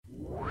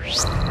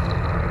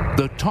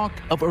the talk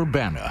of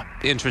Urbana.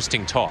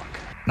 Interesting talk.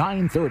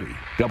 930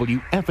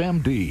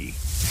 WFMD.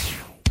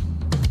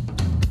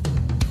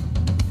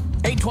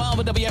 812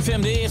 at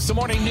WFMD. It's the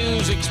Morning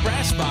News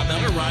Express. Bob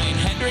Miller, Ryan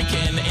Hendrick,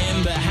 and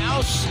in the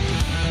house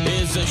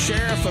is the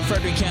Sheriff of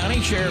Frederick County,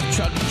 Sheriff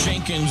Chuck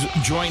Jenkins,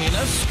 joining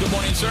us. Good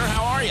morning, sir.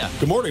 How are you?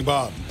 Good morning,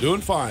 Bob.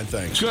 Doing fine,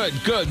 thanks. Good.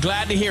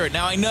 Glad to hear it.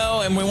 Now, I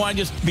know, and we want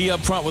to just be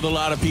upfront with a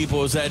lot of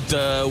people, is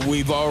that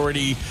we've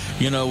already,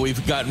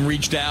 we've gotten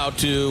reached out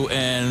to,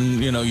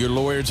 and, your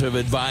lawyers have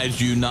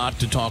advised you not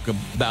to talk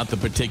about the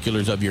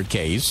particulars of your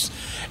case,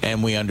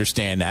 and we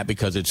understand that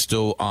because it's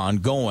still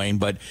ongoing.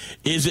 But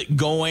is it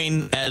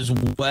going as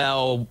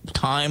well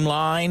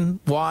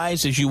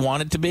timeline-wise as you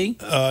want it to be?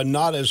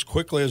 Not as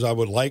quickly as I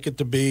would like it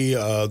to be.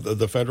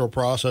 The federal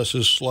process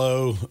is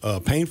slow,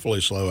 painfully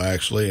slow,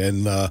 actually.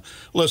 And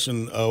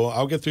listen,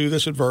 I'll get through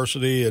this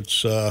adversity.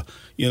 It's, a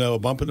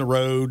bump in the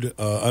road,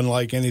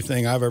 unlike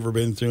anything I've ever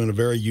been through in a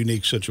very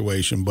unique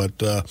situation.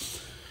 But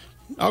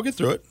I'll get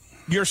through it.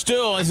 You're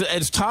still,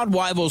 as Todd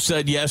Weibel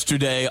said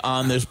yesterday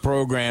on this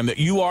program, that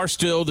you are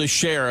still the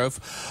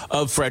sheriff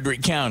of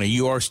Frederick County.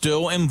 You are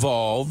still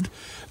involved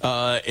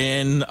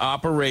in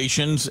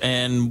operations,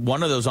 and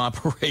one of those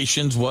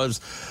operations was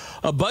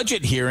a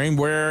budget hearing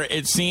where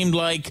it seemed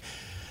like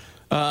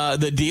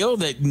the deal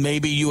that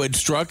maybe you had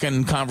struck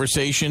in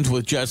conversations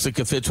with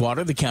Jessica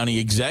Fitzwater, the county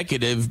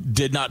executive,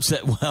 did not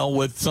sit well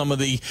with some of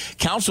the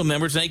council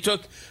members. They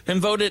took and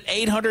voted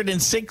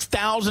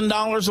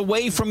 $806,000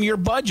 away from your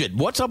budget.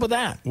 What's up with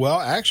that?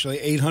 Well, actually,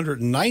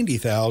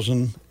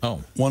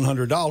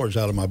 $890,100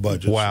 out of my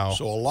budget. Wow.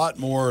 So a lot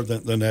more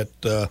than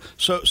that.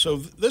 So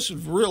this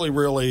is really,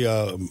 really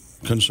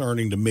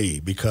concerning to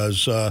me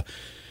because,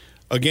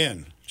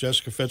 again,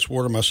 Jessica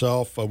Fitzwater,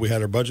 myself, we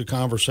had our budget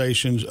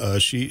conversations.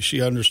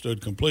 She understood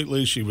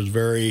completely. She was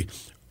very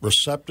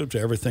receptive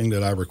to everything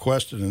that I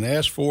requested and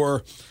asked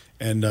for,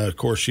 and of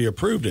course she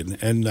approved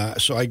it. And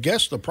so I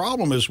guess the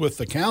problem is with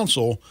the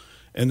council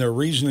and their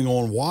reasoning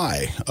on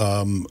why.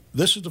 And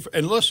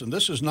listen,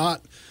 this is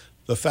not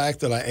the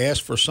fact that I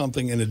asked for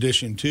something in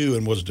addition to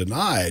and was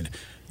denied.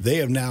 They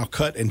have now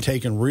cut and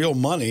taken real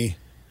money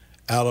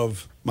out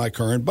of my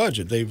current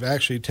budget. They've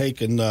actually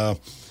taken.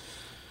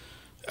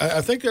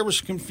 I think there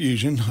was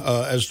confusion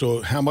as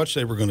to how much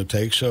they were going to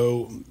take.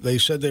 So they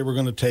said they were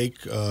going to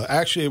take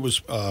actually, it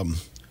was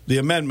the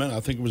amendment.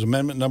 I think it was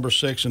amendment number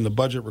 6 in the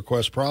budget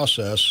request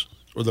process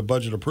or the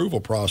budget approval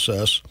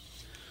process,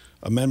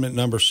 amendment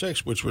number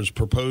 6, which was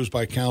proposed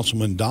by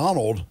Councilman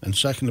Donald and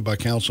seconded by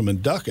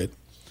Councilman Duckett.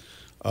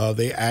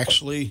 They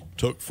actually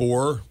took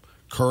 4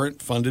 current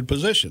funded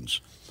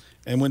positions.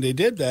 And when they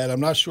did that,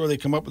 I'm not sure they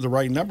come up with the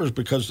right numbers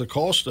because the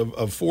cost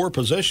of 4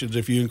 positions,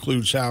 if you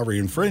include salary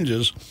and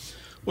fringes,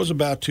 was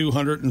about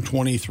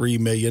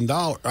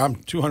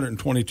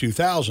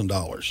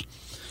 $222,000.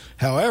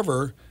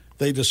 However,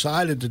 they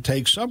decided to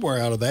take somewhere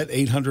out of that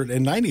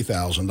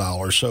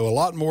 $890,000, so a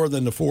lot more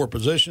than the 4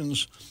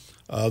 positions.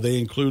 They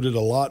included a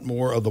lot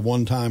more of the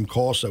one-time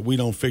costs that we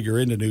don't figure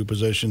into new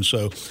positions.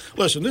 So,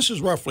 listen, this is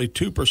roughly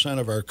 2%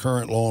 of our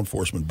current law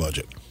enforcement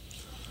budget.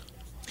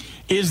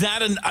 Is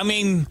that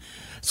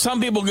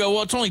some people go,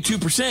 well, it's only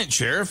 2%,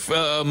 Sheriff.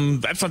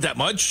 That's not that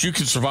much. You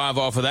can survive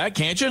off of that,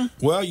 can't you?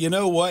 Well, you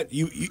know what?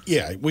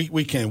 Yeah,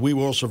 we can. We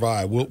will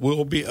survive.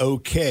 We'll be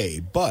okay.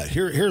 But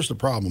here's the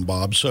problem,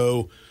 Bob.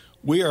 So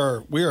we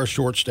are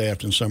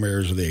short-staffed in some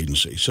areas of the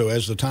agency. So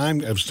as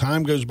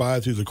time goes by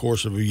through the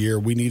course of a year,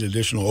 we need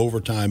additional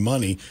overtime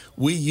money.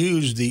 We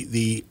use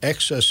the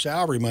excess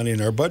salary money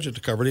in our budget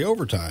to cover the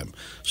overtime.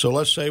 So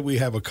let's say we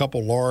have a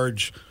couple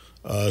large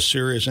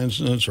serious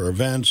incidents or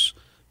events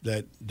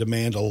that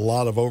demand a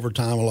lot of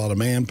overtime, a lot of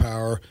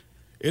manpower.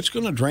 It's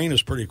going to drain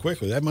us pretty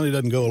quickly. That money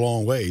doesn't go a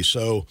long way.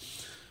 So,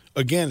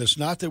 again, it's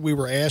not that we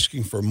were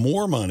asking for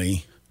more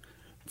money.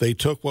 They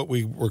took what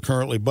we were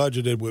currently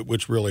budgeted,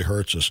 which really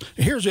hurts us.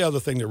 Here's the other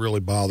thing that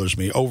really bothers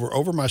me.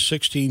 Over my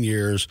 16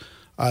 years,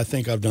 I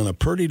think I've done a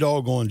pretty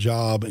doggone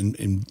job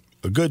in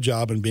a good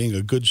job in being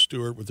a good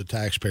steward with the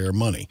taxpayer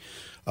money.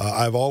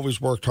 I've always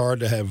worked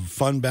hard to have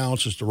fund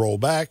balances to roll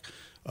back.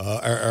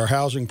 Our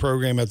housing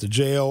program at the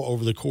jail,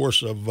 over the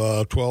course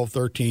of 12,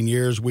 13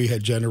 years, we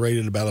had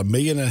generated about $1.5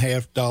 million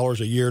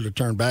a year to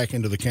turn back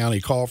into the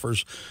county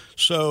coffers.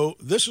 So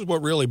this is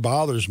what really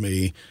bothers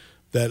me,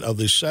 that of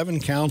the 7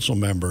 council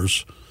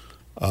members,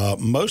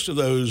 most of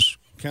those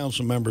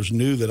council members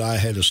knew that I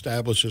had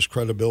established this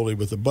credibility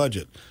with the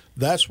budget.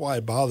 That's why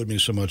it bothered me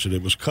so much that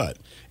it was cut.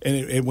 And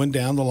it went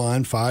down the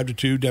line,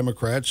 5-2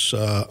 Democrats,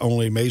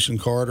 only Mason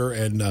Carter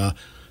and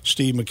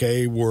Steve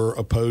McKay were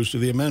opposed to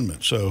the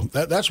amendment. So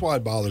that's why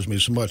it bothers me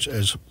so much,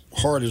 as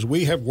hard as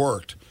we have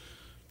worked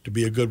to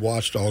be a good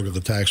watchdog of the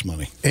tax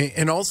money.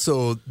 And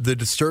also, the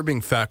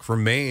disturbing fact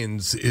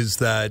remains is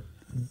that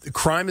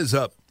crime is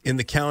up in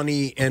the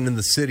county and in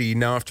the city.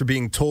 Now, after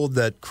being told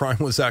that crime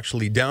was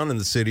actually down in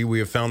the city, we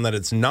have found that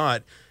it's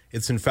not.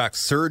 It's in fact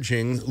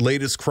surging.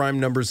 Latest crime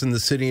numbers in the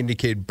city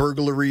indicate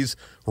burglaries,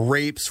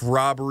 rapes,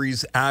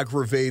 robberies,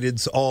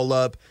 aggravateds, all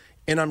up.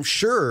 And I'm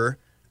sure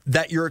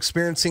that you're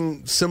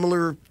experiencing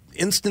similar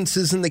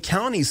instances in the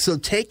county. So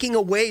taking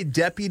away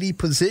deputy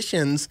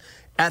positions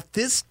at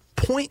this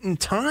point in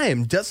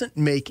time doesn't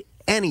make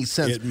any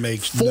sense. It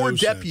makes four no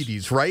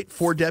deputies, sense. right?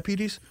 4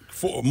 deputies?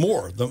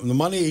 More. The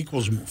money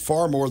equals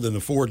far more than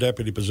the 4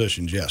 deputy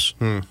positions, yes.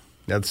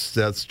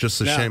 That's just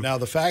a shame. Now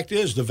the fact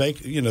is,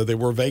 they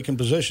were vacant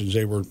positions.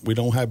 We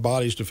don't have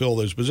bodies to fill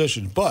those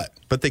positions, but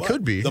they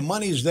could be. The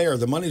money's there.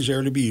 The money's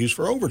there to be used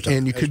for overtime.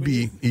 And you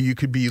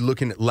could be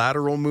looking at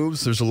lateral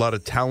moves. There's a lot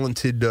of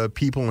talented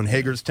people in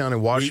Hagerstown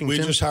and Washington. We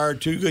just hired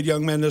 2 good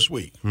young men this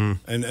week,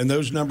 and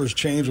those numbers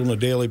change on a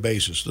daily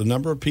basis. The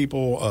number of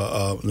people,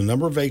 the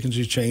number of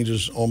vacancies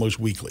changes almost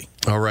weekly.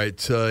 All right,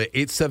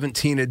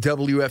 8:17 at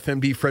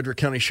WFMD. Frederick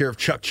County Sheriff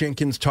Chuck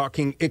Jenkins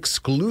talking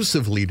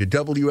exclusively to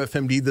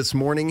WFMD this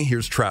morning.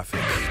 Here's traffic.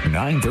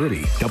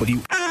 9:30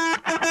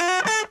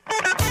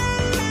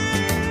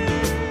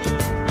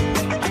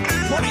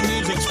 Morning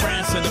News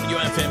Express at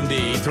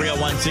WFMD,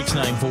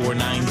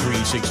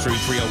 301-694-9363,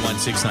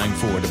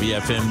 301-694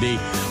 WFMD.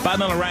 Bob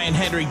Miller, Ryan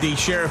Hendrick, the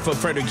Sheriff of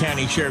Frederick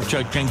County, Sheriff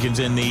Chuck Jenkins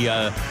in the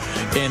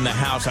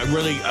house. I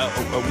really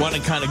want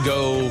to kind of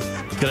go,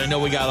 because I know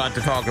we got a lot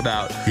to talk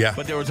about. Yeah.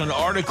 But there was an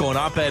article, an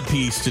op-ed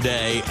piece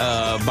today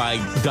by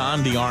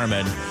Don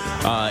DeArmond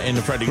in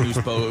the Frederick News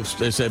Post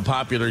that said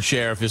popular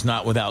sheriff is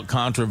not without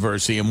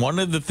controversy. And one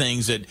of the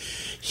things that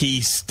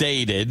he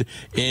stated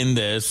in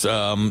this, it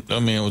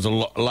was a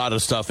lot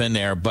of stuff in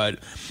there, but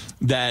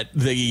that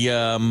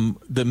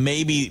the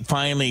maybe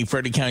finally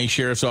Frederick County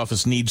Sheriff's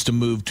Office needs to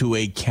move to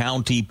a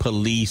county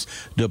police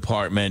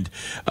department,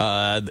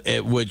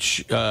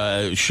 which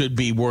should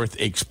be worth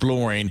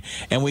exploring.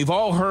 And we've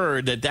all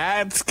heard that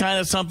that's kind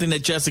of something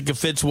that Jessica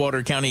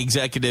Fitzwater, county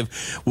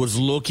executive, was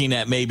looking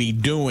at maybe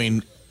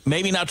doing.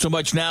 Maybe not so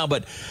much now,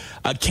 but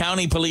a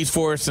county police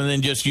force, and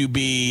then just you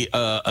be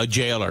a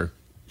jailer,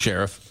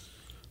 Sheriff.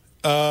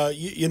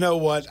 You know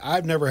what?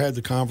 I've never had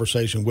the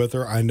conversation with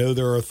her. I know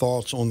there are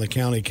thoughts on the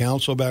county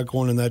council about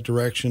going in that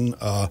direction.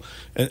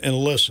 And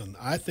listen,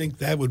 I think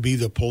that would be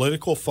the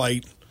political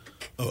fight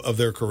of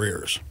their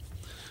careers.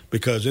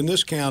 Because in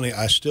this county,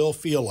 I still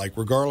feel like,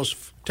 regardless,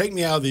 take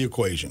me out of the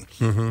equation.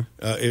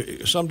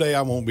 Someday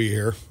I won't be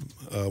here,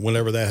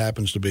 whenever that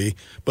happens to be.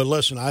 But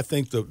listen, I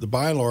think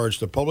by and large,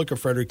 the public of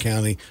Frederick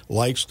County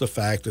likes the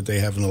fact that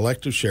they have an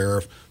elected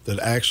sheriff that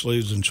actually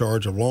is in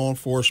charge of law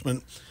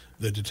enforcement,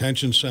 the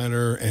detention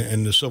center,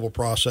 and the civil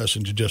process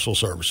and judicial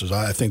services.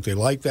 I think they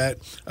like that.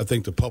 I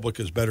think the public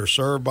is better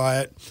served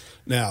by it.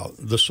 Now,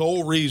 the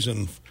sole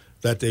reason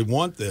that they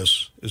want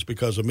this is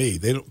because of me.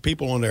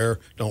 People in there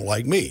don't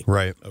like me.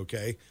 Right.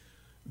 Okay.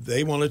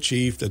 They want a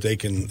chief that they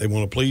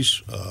want a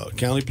police,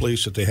 county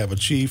police, that they have a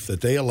chief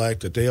that they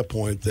elect, that they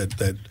appoint,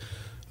 that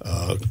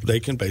they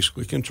can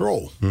basically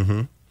control.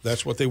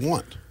 That's what they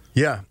want.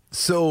 Yeah.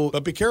 So,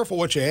 but be careful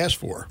what you ask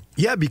for.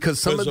 Yeah,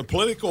 because some of the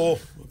political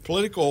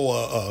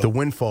the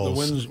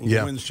windfalls,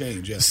 the winds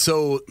change. Yeah.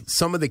 So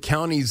some of the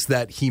counties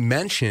that he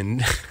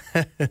mentioned,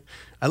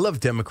 I love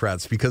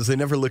Democrats because they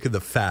never look at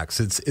the facts.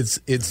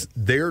 It's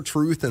their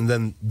truth and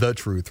then the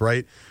truth,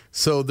 right?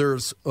 So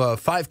there's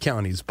 5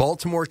 counties: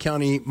 Baltimore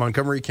County,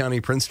 Montgomery County,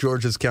 Prince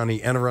George's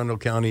County, Anne Arundel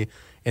County,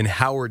 and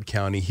Howard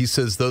County. He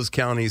says those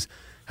counties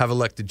have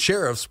elected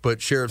sheriffs,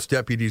 but sheriff's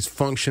deputies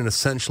function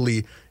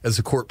essentially as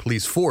a court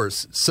police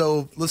force.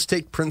 So let's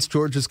take Prince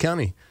George's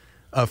County,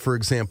 for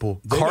example.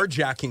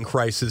 Carjacking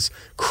crisis.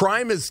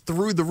 Crime is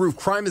through the roof.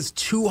 Crime is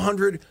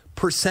 200%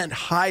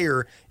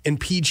 higher in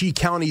PG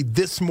County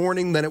this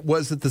morning than it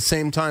was at the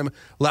same time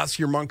last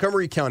year.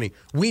 Montgomery County.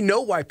 We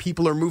know why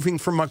people are moving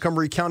from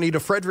Montgomery County to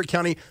Frederick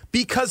County,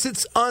 because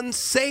it's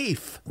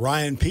unsafe.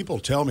 Ryan, people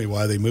tell me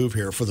why they move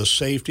here: for the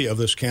safety of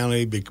this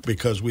county,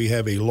 because we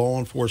have a law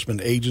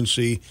enforcement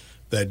agency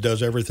that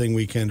does everything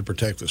we can to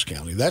protect this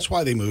county. That's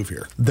why they move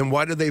here. Then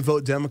why do they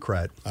vote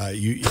Democrat? I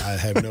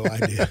have no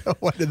idea.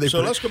 Why did they?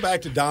 So let's go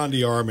back to Don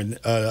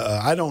DeArmond.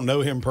 I don't know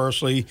him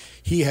personally.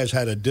 He has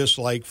had a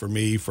dislike for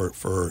me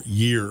for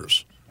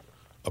years,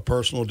 a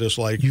personal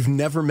dislike. You've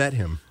never met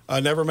him? I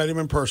never met him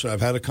in person.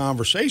 I've had a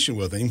conversation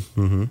with him,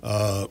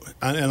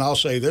 and I'll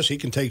say this: he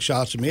can take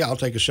shots at me. I'll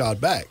take a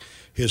shot back.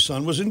 His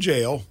son was in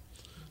jail.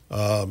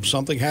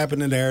 Something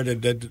happened in there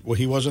that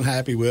he wasn't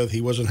happy with.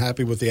 He wasn't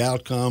happy with the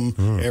outcome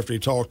after he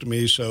talked to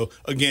me. So,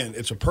 again,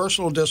 it's a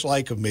personal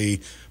dislike of me.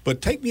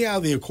 But take me out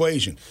of the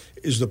equation.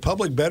 Is the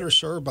public better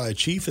served by a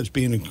chief that's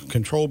being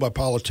controlled by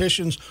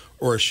politicians,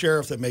 or a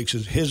sheriff that makes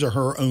his or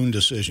her own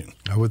decision?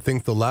 I would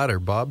think the latter,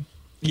 Bob.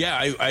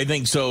 Yeah, I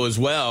think so as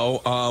well.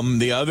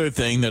 The other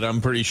thing that I'm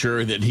pretty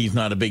sure that he's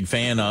not a big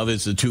fan of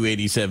is the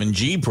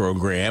 287G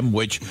program,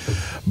 which,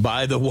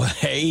 by the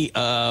way,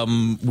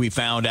 we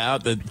found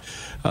out that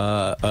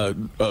a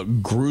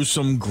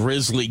gruesome,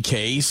 grisly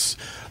case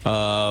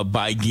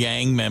by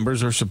gang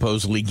members, or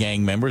supposedly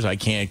gang members. I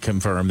can't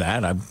confirm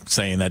that. I'm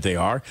saying that they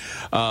are.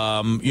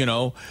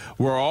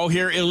 We're all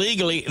here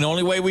illegally, and the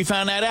only way we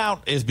found that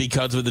out is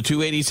because of the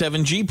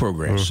 287G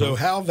program. So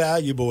how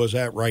valuable is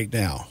that right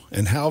now?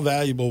 And how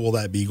valuable will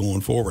that be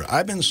going forward?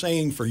 I've been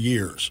saying for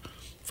years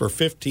for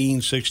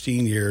 15,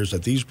 16 years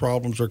that these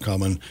problems are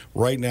coming.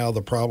 Right now,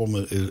 the problem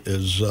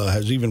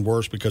has even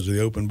worse because of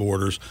the open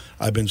borders.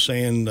 I've been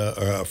saying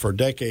for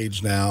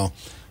decades now,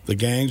 the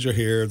gangs are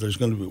here. There's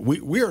going to be.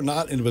 We are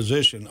not in a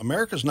position.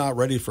 America's not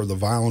ready for the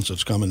violence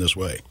that's coming this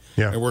way.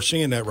 Yeah. And we're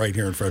seeing that right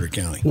here in Frederick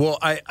County. Well,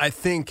 I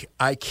think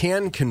I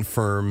can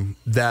confirm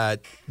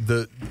that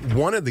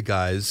one of the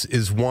guys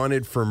is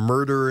wanted for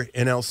murder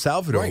in El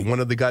Salvador. Right. One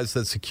of the guys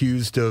that's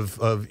accused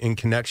of in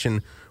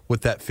connection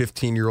with that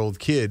 15-year-old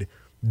kid.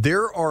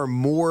 There are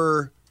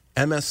more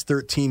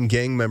MS-13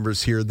 gang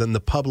members here than the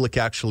public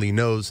actually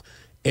knows.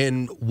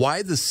 And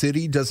why the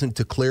city doesn't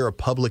declare a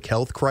public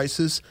health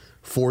crisis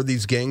for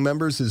these gang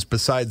members is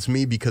besides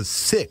me, because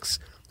six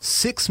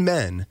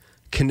men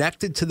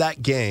connected to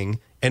that gang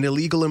and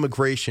illegal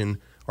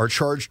immigration are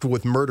charged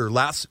with murder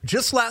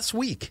just last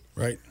week.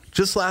 Right.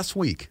 Just last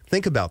week.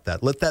 Think about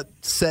that. Let that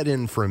set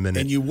in for a minute.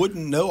 And you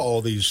wouldn't know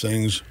all these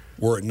things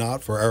were it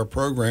not for our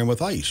program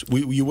with ICE.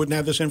 You wouldn't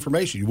have this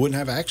information. You wouldn't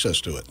have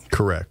access to it.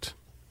 Correct.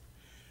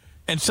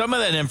 And some of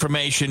that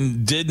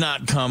information did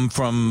not come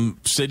from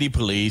city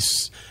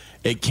police.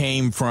 It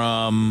came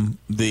from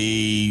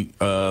the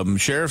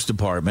sheriff's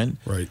department,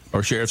 right,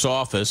 or sheriff's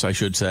office, I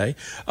should say.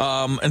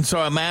 And so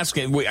I'm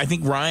asking, I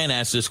think Ryan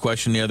asked this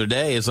question the other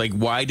day, is like,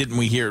 why didn't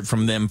we hear it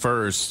from them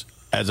first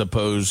as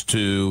opposed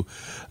to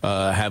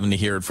having to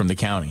hear it from the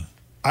county?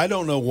 I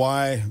don't know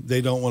why they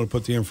don't want to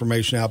put the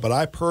information out, but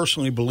I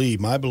personally believe,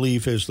 my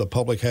belief is the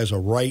public has a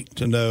right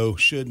to know,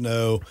 should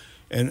know,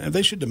 and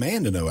they should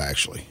demand to know,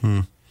 actually.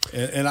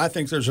 And I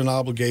think there's an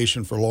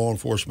obligation for law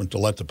enforcement to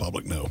let the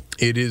public know.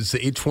 It is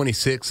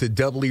 8:26 at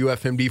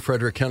WFMD.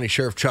 Frederick County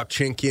Sheriff Chuck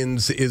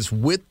Jenkins is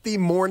with the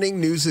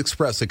Morning News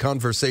Express, a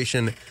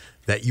conversation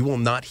that you will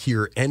not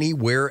hear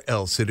anywhere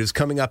else. It is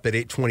coming up at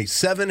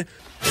 8:27.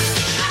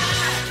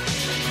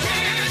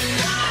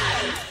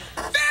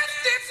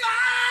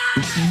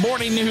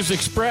 Morning News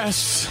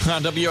Express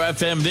on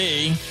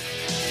WFMD.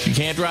 You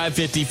can't drive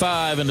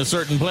 55 in a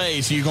certain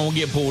place. You're going to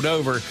get pulled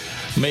over,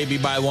 maybe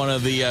by one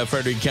of the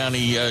Frederick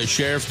County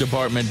Sheriff's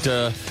Department.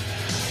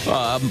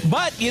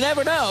 But you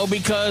never know,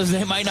 because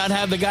they might not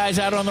have the guys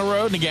out on the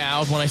road, the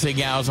gals. When I say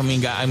gals, I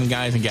mean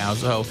guys and gals.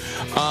 So,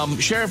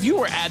 Sheriff, you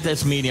were at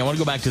this meeting. I want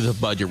to go back to the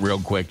budget real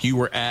quick. You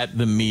were at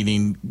the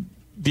meeting.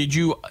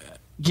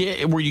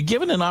 Were you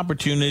given an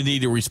opportunity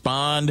to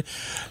respond,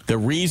 the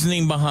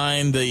reasoning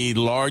behind the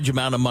large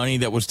amount of money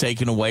that was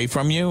taken away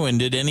from you? And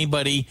did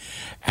anybody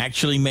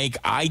actually make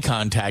eye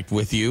contact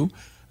with you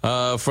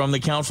from the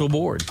council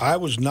board? I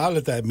was not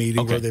at that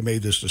meeting where they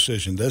made this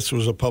decision. This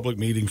was a public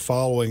meeting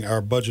following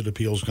our budget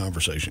appeals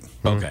conversation.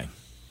 Okay.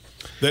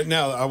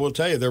 Now, I will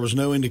tell you, there was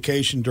no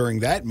indication during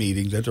that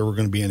meeting that there were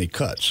going to be any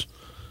cuts.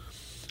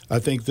 I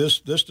think this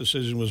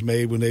decision was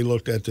made when they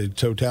looked at the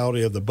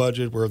totality of the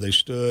budget, where they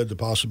stood, the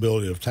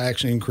possibility of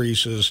tax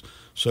increases.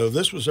 So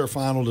this was their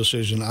final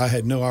decision. I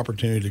had no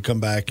opportunity to come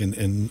back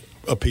and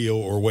appeal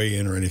or weigh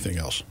in or anything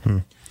else.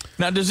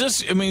 Now, does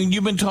this, I mean,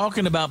 you've been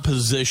talking about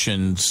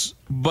positions,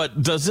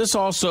 but does this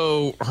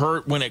also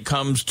hurt when it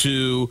comes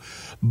to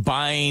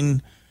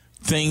buying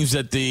things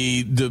that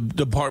the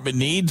department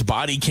needs,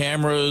 body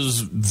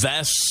cameras,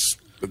 vests,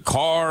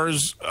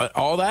 cars,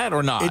 all that,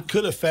 or not? It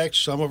could affect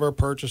some of our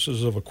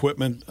purchases of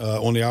equipment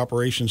on the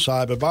operations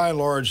side, but by and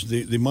large,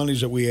 the monies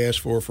that we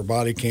asked for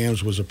body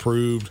cams was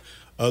approved.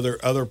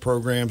 Other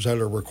programs that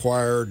are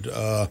required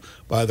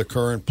by the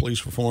current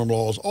police reform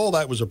laws, all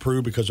that was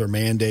approved because they're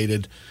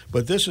mandated.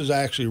 But this is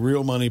actually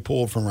real money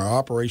pulled from our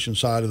operations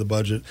side of the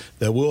budget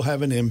that will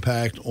have an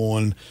impact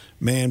on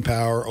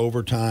manpower,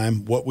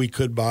 overtime, what we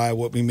could buy,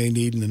 what we may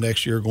need in the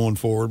next year going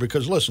forward.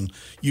 Because, listen,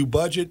 you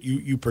budget,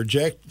 you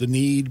project the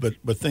need,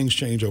 but things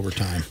change over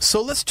time.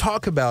 So let's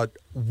talk about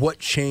what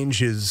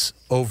changes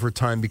over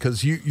time,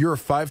 because you're a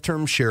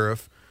 5-term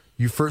sheriff.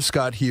 You first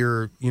got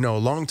here, a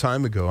long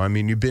time ago. I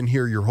mean, you've been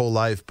here your whole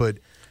life. But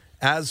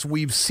as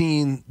we've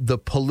seen the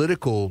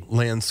political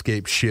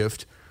landscape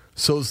shift,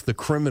 so's the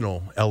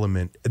criminal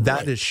element.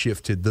 That has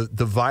shifted.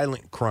 The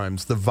violent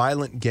crimes, the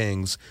violent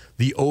gangs,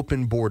 the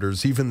open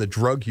borders, even the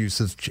drug use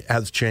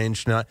has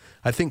changed. Now,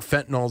 I think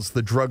fentanyl's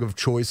the drug of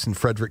choice in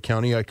Frederick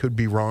County. I could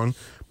be wrong.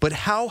 But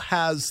how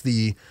has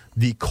the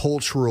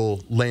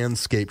cultural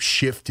landscape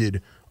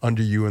shifted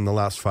under you in the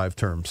last 5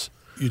 terms?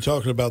 You're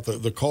talking about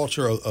the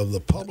culture of the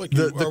public?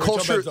 The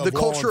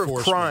culture of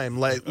crime.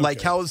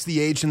 Like how has the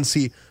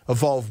agency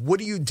evolved? What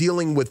are you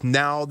dealing with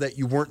now that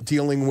you weren't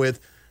dealing with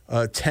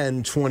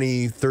 10,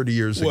 20, 30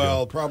 years ago?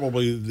 Well,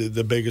 probably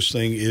the biggest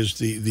thing is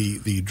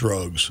the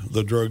drugs,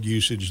 the drug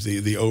usage,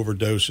 the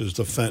overdoses,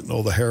 the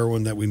fentanyl, the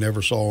heroin that we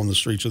never saw on the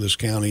streets of this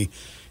county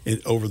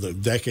over the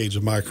decades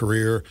of my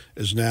career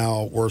is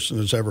now worse than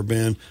it's ever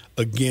been.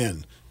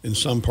 Again, in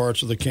some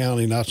parts of the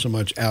county, not so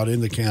much out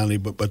in the county,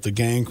 but the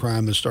gang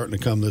crime that's starting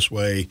to come this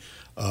way.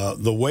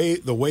 The way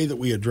that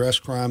we address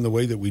crime, the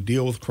way that we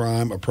deal with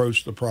crime,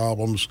 approach the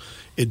problems,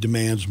 it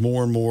demands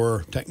more and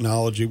more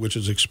technology, which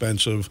is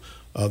expensive.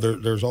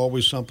 There's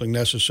always something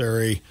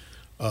necessary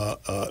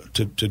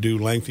to do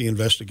lengthy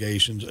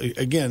investigations.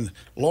 Again,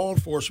 law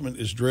enforcement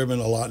is driven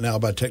a lot now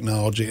by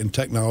technology, and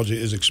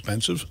technology is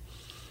expensive.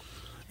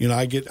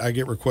 I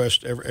get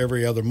requests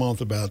every other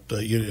month about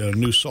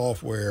new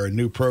software and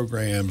new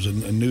programs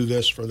and new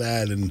this for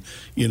that and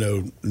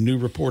new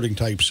reporting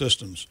type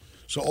systems.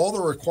 So all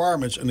the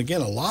requirements, and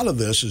again, a lot of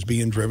this is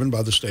being driven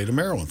by the state of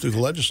Maryland through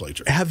the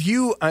legislature. Have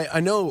you?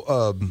 I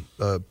know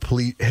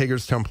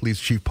Hagerstown Police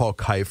Chief Paul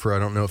Kiefer. I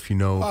don't know if you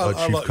know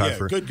Chief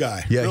Kiefer. Yeah, good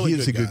guy. Yeah, really he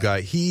is a good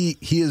guy. He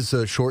is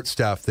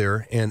short-staffed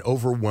there and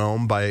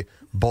overwhelmed by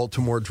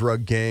Baltimore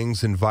drug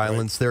gangs and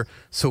violence there.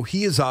 So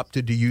he has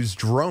opted to use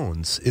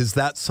drones. Is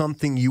that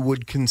something you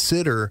would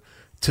consider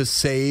to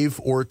save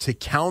or to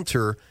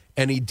counter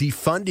any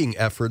defunding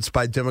efforts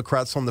by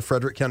Democrats on the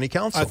Frederick County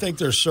Council? I think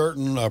there's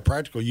certain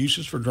practical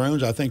uses for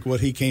drones. I think what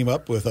he came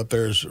up with up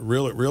there is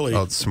really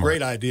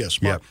great idea.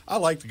 Smart. Yep. I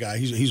like the guy.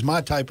 He's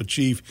my type of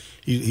chief.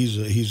 He's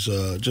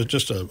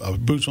just a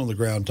boots on the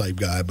ground type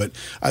guy. But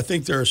I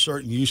think there are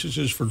certain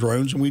usages for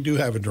drones, and we do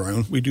have a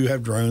drone. We do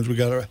have drones. We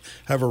got to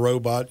have a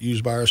robot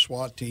used by our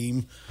SWAT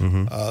team.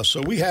 Mm-hmm.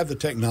 So we have the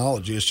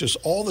technology. It's just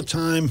all the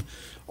time.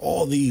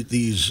 All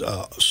these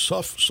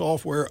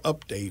software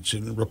updates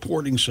and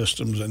reporting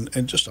systems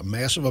and just a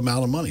massive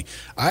amount of money.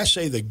 I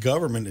say the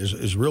government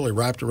is really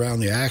wrapped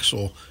around the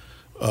axle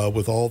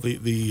with all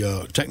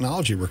the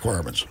technology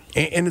requirements.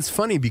 And it's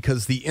funny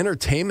because the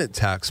entertainment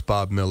tax,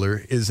 Bob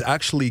Miller, is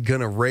actually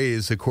going to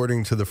raise,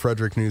 according to the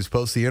Frederick News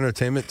Post, the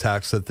entertainment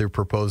tax that they're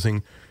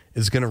proposing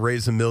is going to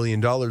raise $1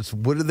 million.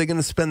 What are they going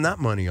to spend that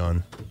money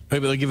on?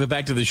 Maybe they'll give it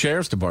back to the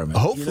sheriff's department.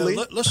 Hopefully.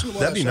 Listen to what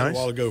That'd I said nice. a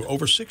while ago.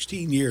 Over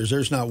 16 years,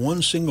 there's not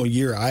one single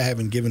year I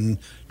haven't given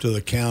to the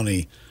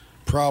county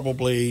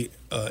probably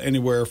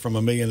anywhere from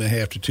 $1.5 million to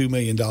 $2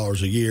 million a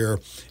year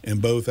in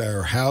both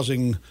our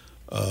housing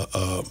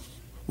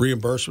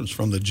reimbursements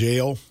from the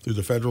jail through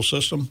the federal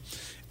system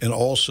and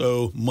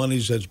also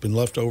monies that's been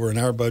left over in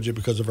our budget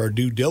because of our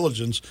due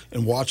diligence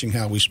and watching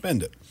how we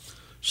spend it.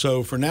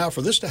 So for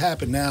this to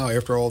happen now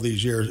after all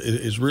these years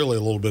is really a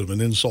little bit of an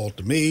insult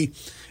to me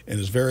and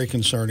is very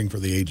concerning for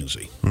the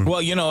agency. Well,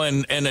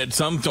 and at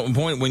some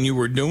point when you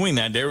were doing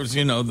that, there was,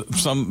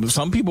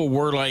 some people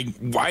were like,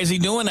 why is he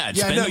doing that?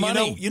 Yeah, Spend the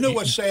money. You know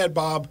what's sad,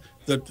 Bob?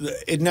 That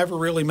it never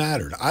really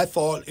mattered. I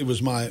thought it was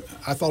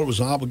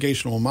an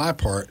obligation on my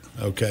part,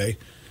 okay,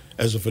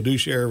 as a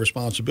fiduciary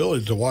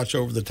responsibility to watch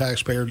over the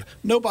taxpayer.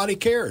 Nobody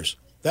cares.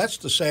 That's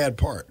the sad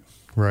part.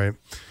 Right.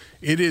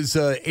 It is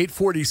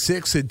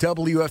 8:46 at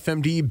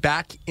WFMD.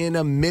 Back in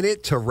a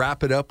minute to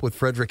wrap it up with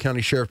Frederick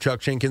County Sheriff Chuck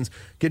Jenkins.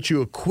 Get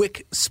you a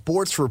quick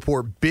sports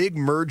report. Big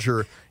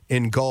merger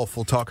in golf.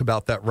 We'll talk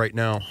about that right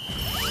now.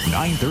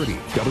 930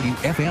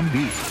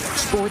 WFMD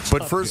Sports.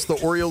 But first, the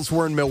Orioles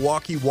were in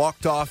Milwaukee,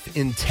 walked off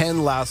in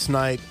 10 last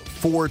night,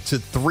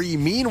 4-3.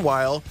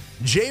 Meanwhile,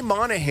 Jay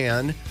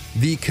Monahan,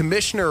 the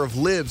commissioner of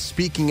LIV,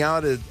 speaking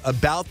out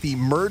about the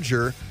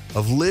merger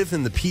of LIV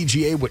and the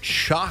PGA, which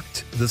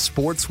shocked the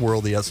sports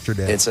world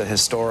yesterday. It's a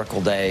historical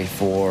day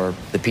for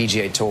the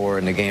PGA Tour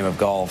and the game of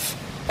golf,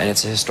 and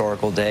it's a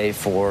historical day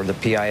for the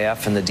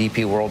PIF and the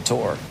DP World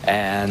Tour.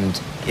 And,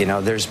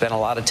 there's been a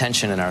lot of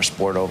tension in our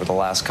sport over the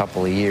last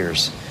couple of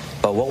years.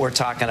 But what we're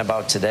talking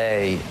about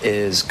today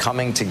is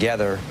coming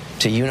together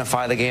to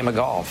unify the game of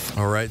golf.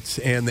 All right,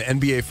 and the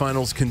NBA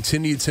Finals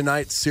continue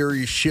tonight.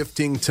 Series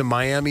shifting to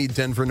Miami.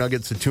 Denver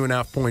Nuggets a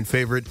 2.5-point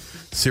favorite.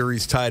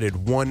 Series tied at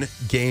 1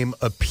 game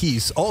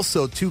apiece.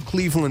 Also, 2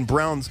 Cleveland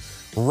Browns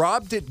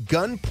robbed at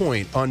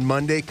gunpoint on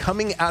Monday,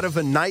 coming out of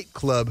a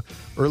nightclub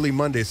early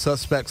Monday.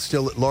 Suspects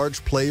still at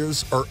large.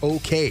 Players are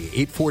okay.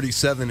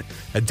 8:47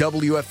 at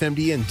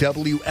WFMD and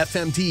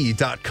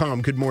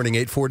WFMD.com. Good morning,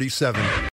 8:47.